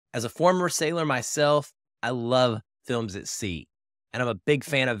As a former sailor myself, I love films at sea, and I'm a big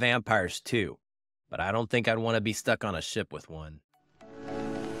fan of vampires too, but I don't think I'd want to be stuck on a ship with one.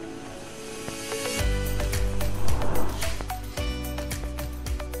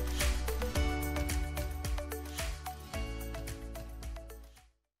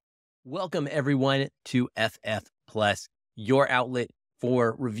 Welcome everyone to FF Plus, your outlet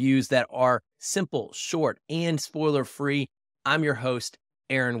for reviews that are simple, short, and spoiler-free. I'm your host,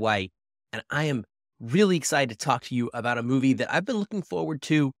 Aaron White, and I am really excited to talk to you about a movie that I've been looking forward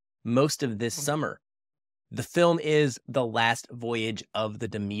to most of this summer. The film is The Last Voyage of the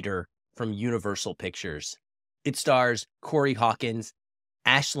Demeter from Universal Pictures. It stars Corey Hawkins,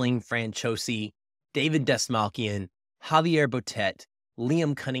 Aisling Franciosi, David Dastmalchian, Javier Botet,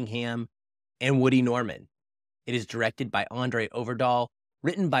 Liam Cunningham, and Woody Norman. It is directed by Andre Overdahl,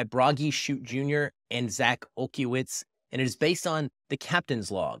 written by Bragi Schutt Jr. and Zach Olkiewicz, and it is based on The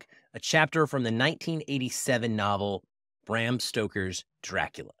Captain's Log, a chapter from the 1987 novel Bram Stoker's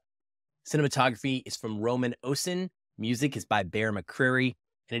Dracula. Cinematography is from Roman Osen, music is by Bear McCreary,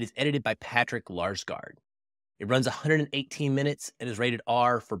 and it is edited by Patrick Larsgaard. It runs 118 minutes and is rated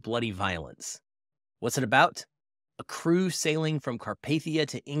R for bloody violence. What's it about? A crew sailing from Carpathia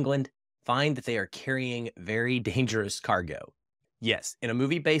to England find that they are carrying very dangerous cargo. Yes, in a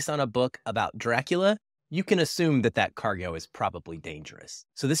movie based on a book about Dracula, you can assume that that cargo is probably dangerous.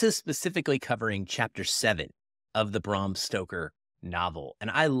 So this is specifically covering chapter 7 of the Bram Stoker novel. And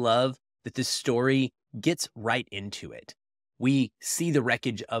I love that this story gets right into it. We see the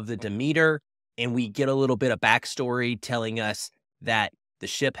wreckage of the Demeter, and we get a little bit of backstory telling us that the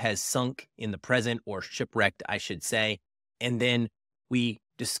ship has sunk in the present, or shipwrecked, I should say. And then we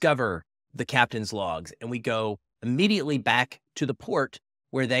discover the captain's logs, and we go immediately back to the port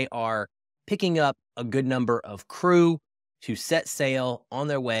where they are picking up a good number of crew to set sail on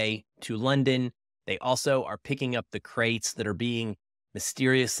their way to London. They also are picking up the crates that are being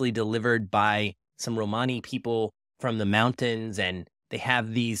mysteriously delivered by some Romani people from the mountains, and they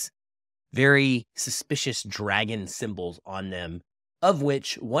have these very suspicious dragon symbols on them, of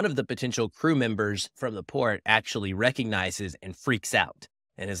which one of the potential crew members from the port actually recognizes and freaks out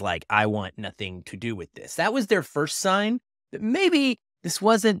and is like, I want nothing to do with this. That was their first sign that maybe this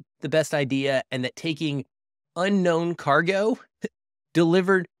wasn't the best idea, and that taking unknown cargo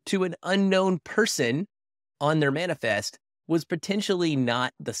delivered to an unknown person on their manifest was potentially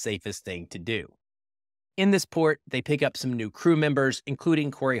not the safest thing to do. In this port, they pick up some new crew members, including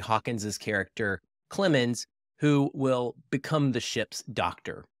Corey Hawkins' character, Clemens, who will become the ship's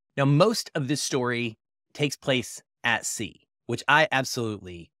doctor. Now, most of this story takes place at sea, which I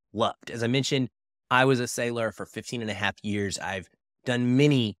absolutely loved. As I mentioned, I was a sailor for 15 and a half years. I've done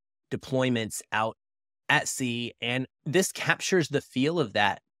many deployments out at sea, and this captures the feel of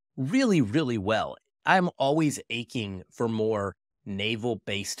that really, really well. I'm always aching for more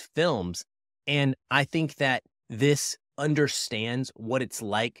naval-based films, and I think that this understands what it's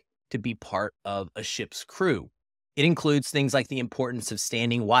like to be part of a ship's crew. It includes things like the importance of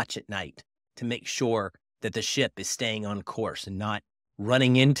standing watch at night to make sure that the ship is staying on course and not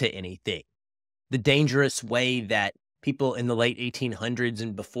running into anything. The dangerous way that people in the late 1800s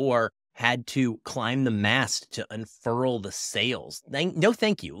and before had to climb the mast to unfurl the sails. No,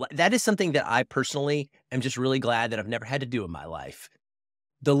 thank you. That is something that I personally am just really glad that I've never had to do in my life.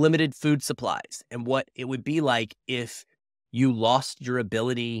 The limited food supplies and what it would be like if you lost your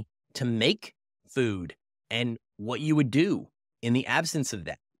ability to make food and what you would do in the absence of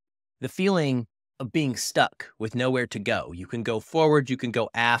that. The feeling of being stuck with nowhere to go. You can go forward, you can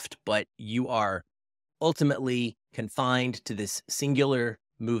go aft, but you are ultimately confined to this singular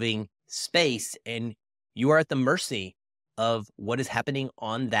moving space, and you are at the mercy of what is happening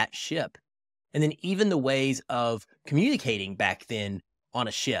on that ship. And then even the ways of communicating back then on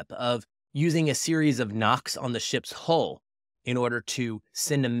a ship, of using a series of knocks on the ship's hull in order to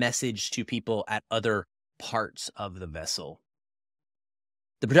send a message to people at other parts of the vessel.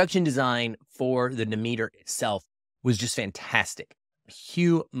 The production design for the Demeter itself was just fantastic. A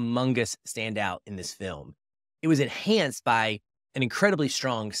humongous standout in this film. It was enhanced by an incredibly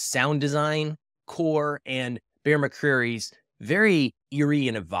strong sound design core and Bear McCreary's very eerie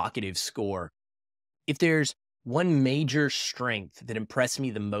and evocative score. If there's one major strength that impressed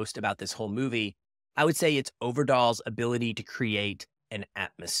me the most about this whole movie, I would say it's Overdahl's ability to create an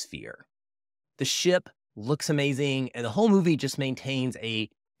atmosphere. The ship looks amazing, and the whole movie just maintains a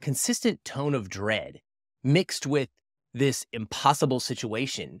consistent tone of dread mixed with this impossible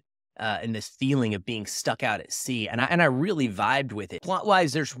situation and this feeling of being stuck out at sea. And I really vibed with it.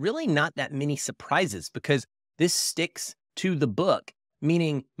 Plot-wise, there's really not that many surprises because this sticks to the book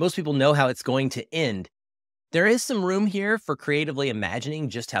meaning most people know how it's going to end. There is some room here for creatively imagining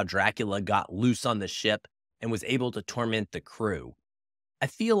just how Dracula got loose on the ship and was able to torment the crew. I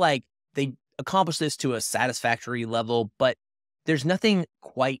feel like they accomplished this to a satisfactory level, but there's nothing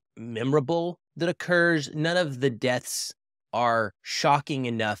quite memorable that occurs. None of the deaths are shocking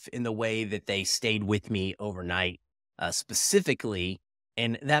enough in the way that they stayed with me overnight, specifically.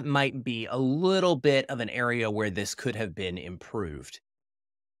 And that might be a little bit of an area where this could have been improved.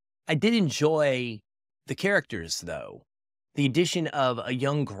 I did enjoy the characters, though. The addition of a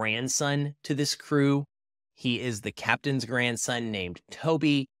young grandson to this crew. He is the captain's grandson named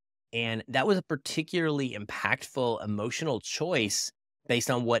Toby, and that was a particularly impactful emotional choice based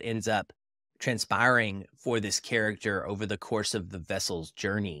on what ends up transpiring for this character over the course of the vessel's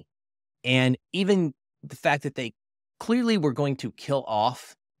journey. And even the fact that they clearly were going to kill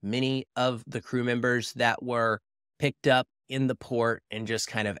off many of the crew members that were picked up in the port and just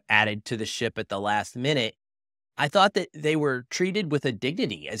kind of added to the ship at the last minute, I thought that they were treated with a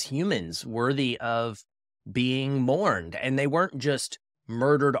dignity as humans worthy of being mourned. And they weren't just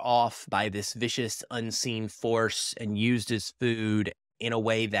murdered off by this vicious unseen force and used as food in a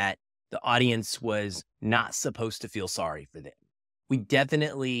way that the audience was not supposed to feel sorry for them. We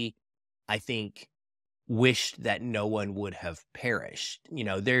definitely, I think, wished that no one would have perished.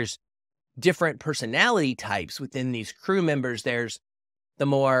 There's different personality types within these crew members. There's the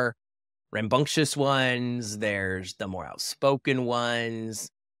more rambunctious ones, there's the more outspoken ones,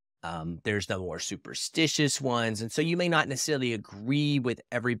 there's the more superstitious ones. And so you may not necessarily agree with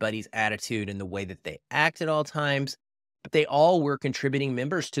everybody's attitude and the way that they act at all times, but they all were contributing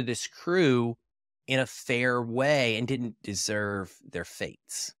members to this crew in a fair way and didn't deserve their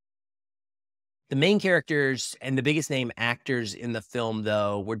fates. The main characters and the biggest name actors in the film,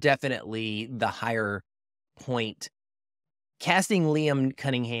 though, were definitely the higher point. Casting Liam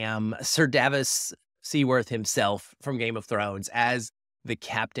Cunningham, Sir Davos Seaworth himself from Game of Thrones, as the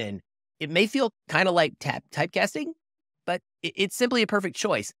captain, it may feel kind of like typecasting, but it's simply a perfect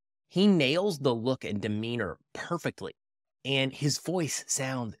choice. He nails the look and demeanor perfectly, and his voice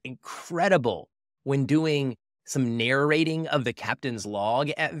sounds incredible when doing some narrating of the captain's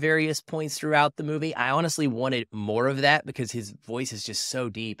log at various points throughout the movie. I honestly wanted more of that because his voice is just so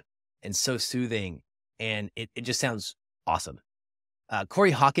deep and so soothing, and it just sounds awesome.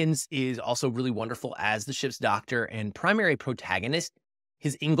 Corey Hawkins is also really wonderful as the ship's doctor and primary protagonist.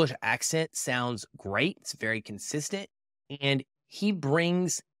 His English accent sounds great. It's very consistent, and he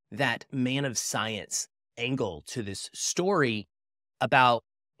brings that man of science angle to this story about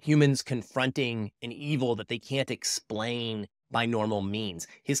humans confronting an evil that they can't explain by normal means.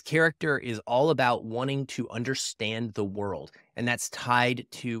 His character is all about wanting to understand the world, and that's tied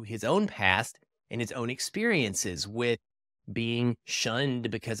to his own past and his own experiences with being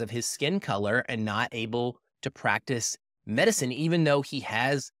shunned because of his skin color and not able to practice medicine, even though he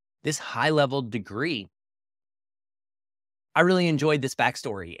has this high-level degree. I really enjoyed this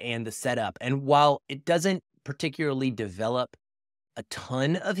backstory and the setup, and while it doesn't particularly develop a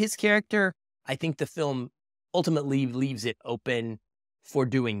ton of his character, I think the film ultimately leaves it open for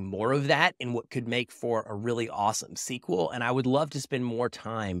doing more of that in what could make for a really awesome sequel. And I would love to spend more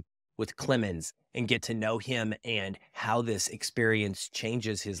time with Clemens and get to know him and how this experience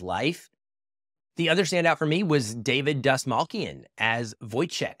changes his life. The other standout for me was David Dastmalchian as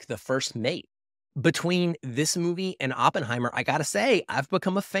Wojciech, the first mate. Between this movie and Oppenheimer, I gotta say, I've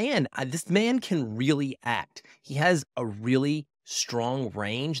become a fan. This man can really act. He has a really strong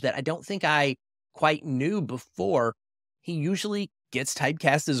range that I don't think I quite knew before. He usually gets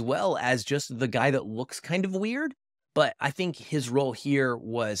typecast as well as just the guy that looks kind of weird, but I think his role here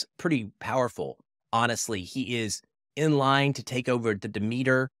was pretty powerful. Honestly, he is in line to take over the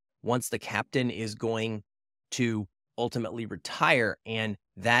Demeter once the captain is going to ultimately retire, and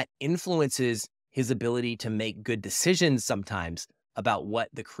that influences his ability to make good decisions sometimes about what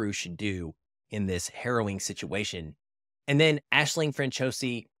the crew should do in this harrowing situation. And then Aisling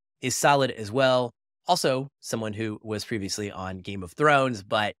Franciosi is solid as well. Also, someone who was previously on Game of Thrones,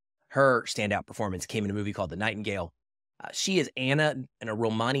 but her standout performance came in a movie called The Nightingale. She is Anna, and a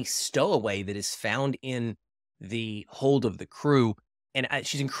Romani stowaway that is found in the hold of the crew. And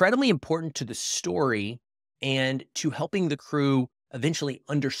she's incredibly important to the story and to helping the crew eventually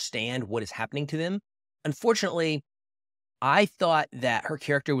understand what is happening to them. Unfortunately, I thought that her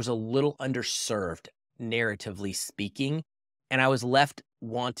character was a little underserved, narratively speaking, and I was left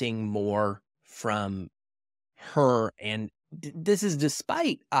wanting more from her. And this is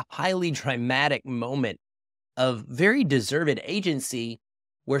despite a highly dramatic moment of very deserved agency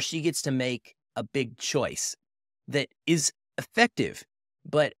where she gets to make a big choice that is effective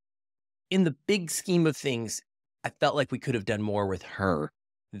But in the big scheme of things, I felt like we could have done more with her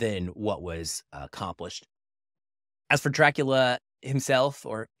than what was accomplished. As for Dracula himself,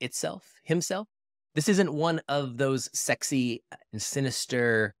 or himself, this isn't one of those sexy and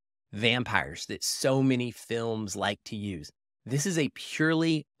sinister vampires that so many films like to use. This is a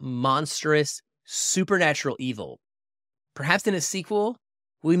purely monstrous, supernatural evil. Perhaps in a sequel,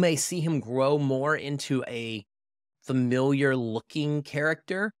 we may see him grow more into a familiar looking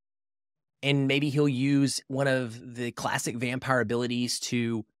character, and maybe he'll use one of the classic vampire abilities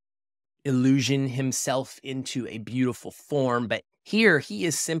to illusion himself into a beautiful form. But here he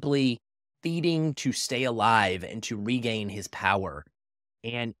is simply feeding to stay alive and to regain his power.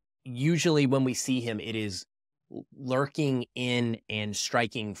 And usually when we see him, it is lurking in and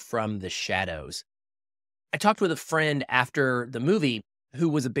striking from the shadows. I talked with a friend after the movie who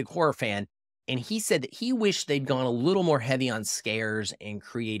was a big horror fan, and he said that he wished they'd gone a little more heavy on scares and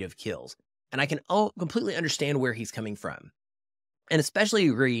creative kills. And I can completely understand where he's coming from, and especially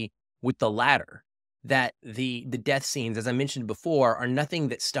agree with the latter, that the death scenes, as I mentioned before, are nothing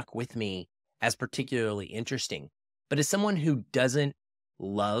that stuck with me as particularly interesting. But as someone who doesn't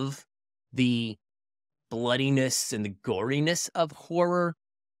love the bloodiness and the goriness of horror,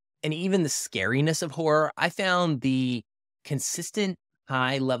 and even the scariness of horror, I found the consistent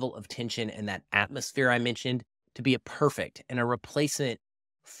high level of tension and that atmosphere I mentioned to be a perfect and a replacement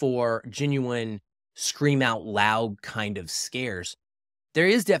for genuine scream out loud kind of scares. There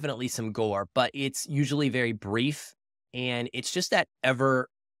is definitely some gore, but it's usually very brief, and it's just that ever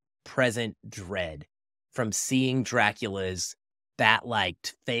present dread from seeing Dracula's bat-like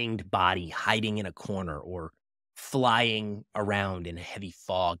fanged body hiding in a corner or flying around in a heavy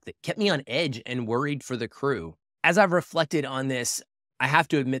fog that kept me on edge and worried for the crew. As I've reflected on this, I have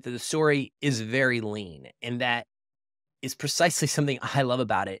to admit that the story is very lean, and that is precisely something I love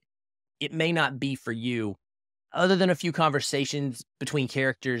about it. It may not be for you, other than a few conversations between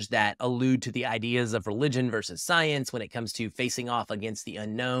characters that allude to the ideas of religion versus science when it comes to facing off against the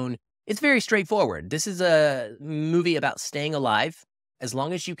unknown. It's very straightforward. This is a movie about staying alive as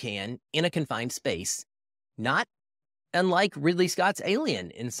long as you can in a confined space, not unlike Ridley Scott's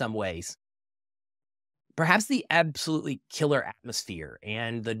Alien in some ways. Perhaps the absolutely killer atmosphere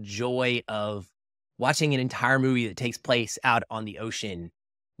and the joy of watching an entire movie that takes place out on the ocean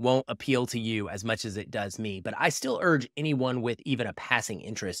won't appeal to you as much as it does me, but I still urge anyone with even a passing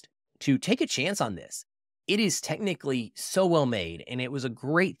interest to take a chance on this. It is technically so well made, and it was a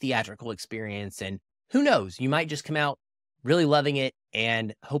great theatrical experience, and who knows, you might just come out really loving it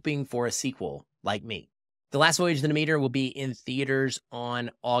and hoping for a sequel like me. The Last Voyage of the Demeter will be in theaters on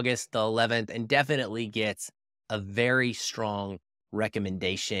August the 11th and definitely gets a very strong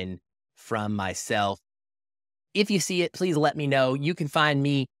recommendation from myself. If you see it, please let me know. You can find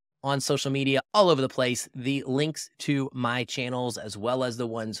me on social media all over the place. The links to my channels, as well as the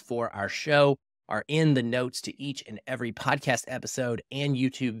ones for our show, are in the notes to each and every podcast episode and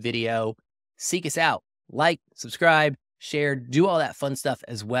YouTube video. Seek us out. Like, subscribe, share, do all that fun stuff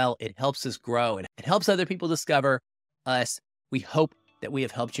as well. It helps us grow, and it helps other people discover us. We hope that we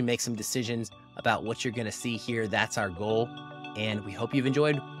have helped you make some decisions about what you're going to see here. That's our goal, and we hope you've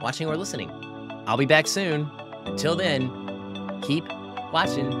enjoyed watching or listening. I'll be back soon. Until then, keep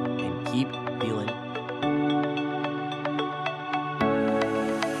watching and keep feeling